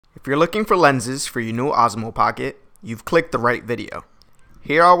If you're looking for lenses for your new Osmo Pocket, you've clicked the right video.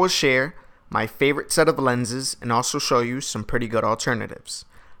 Here I will share my favorite set of lenses and also show you some pretty good alternatives.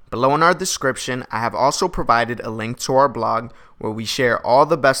 Below in our description, I have also provided a link to our blog where we share all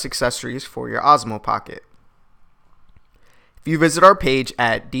the best accessories for your Osmo Pocket. If you visit our page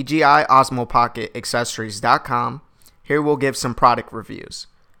at DJI Osmo Pocket Accessories.com, here we'll give some product reviews.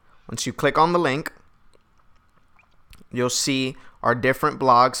 Once you click on the link, you'll see our different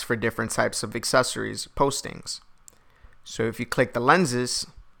blogs for different types of accessories postings. So if you click the lenses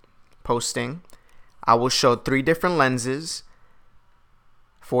posting, I will show 3 different lenses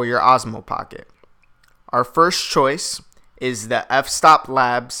for your Osmo Pocket. Our first choice is the f-stop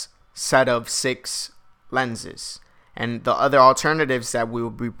Labs set of 6 lenses. And the other alternatives that we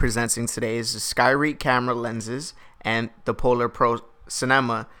will be presenting today is the Skyread camera lenses and the Polar Pro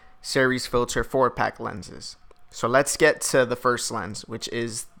Cinema series filter 4-pack lenses. So let's get to the first lens, which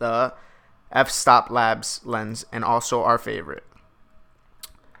is the f-stop Labs lens and also our favorite.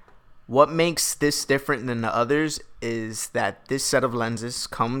 What makes this different than the others is that this set of lenses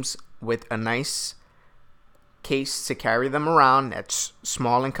comes with a nice case to carry them around that's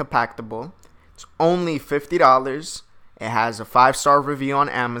small and compactable. It's only $50. It has a 5-star review on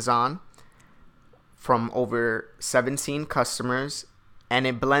Amazon from over 17 customers, and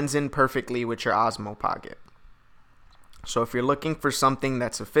it blends in perfectly with your Osmo Pocket. So if you're looking for something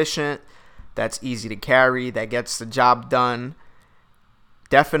that's efficient, that's easy to carry, that gets the job done,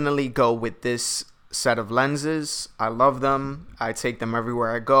 definitely go with this set of lenses. I love them. I take them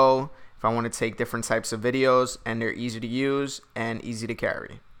everywhere I go if I want to take different types of videos, and they're easy to use and easy to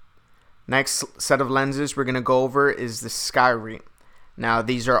carry. Next set of lenses we're going to go over is the Skyread. Now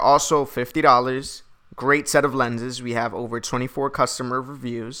these are also $50. Great set of lenses. We have over 24 customer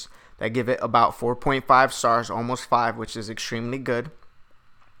reviews that give it about 4.5 stars, almost 5, which is extremely good.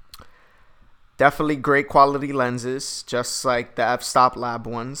 Definitely great quality lenses, just like the f-stop Lab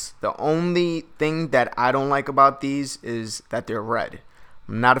ones. The only thing that I don't like about these is that they're red.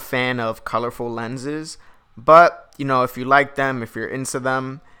 I'm not a fan of colorful lenses, but you know, if you like them, if you're into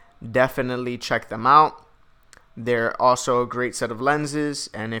them, definitely check them out. They're also a great set of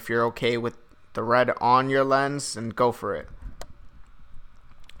lenses, and if you're okay with the red on your lens, then go for it.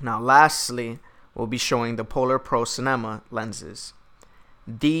 Now lastly, we'll be showing the Polar Pro Cinema lenses.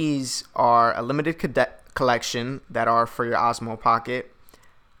 These are a limited collection that are for your Osmo Pocket.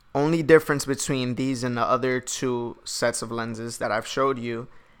 Only difference between these and the other 2 sets of lenses that I've showed you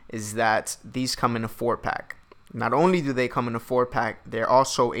is that these come in a 4-pack. Not only do they come in a 4-pack, they're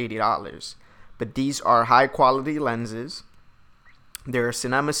also $80. But these are high quality lenses. They're a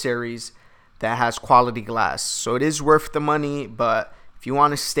Cinema series that has quality glass. So it is worth the money, but if you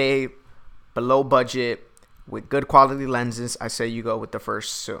want to stay below budget with good quality lenses, I say you go with the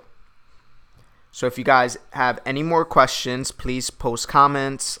first 2. So if you guys have any more questions, please post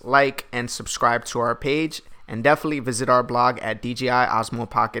comments, like, and subscribe to our page. And definitely visit our blog at DJI Osmo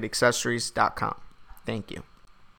Pocket Accessories.com. Thank you.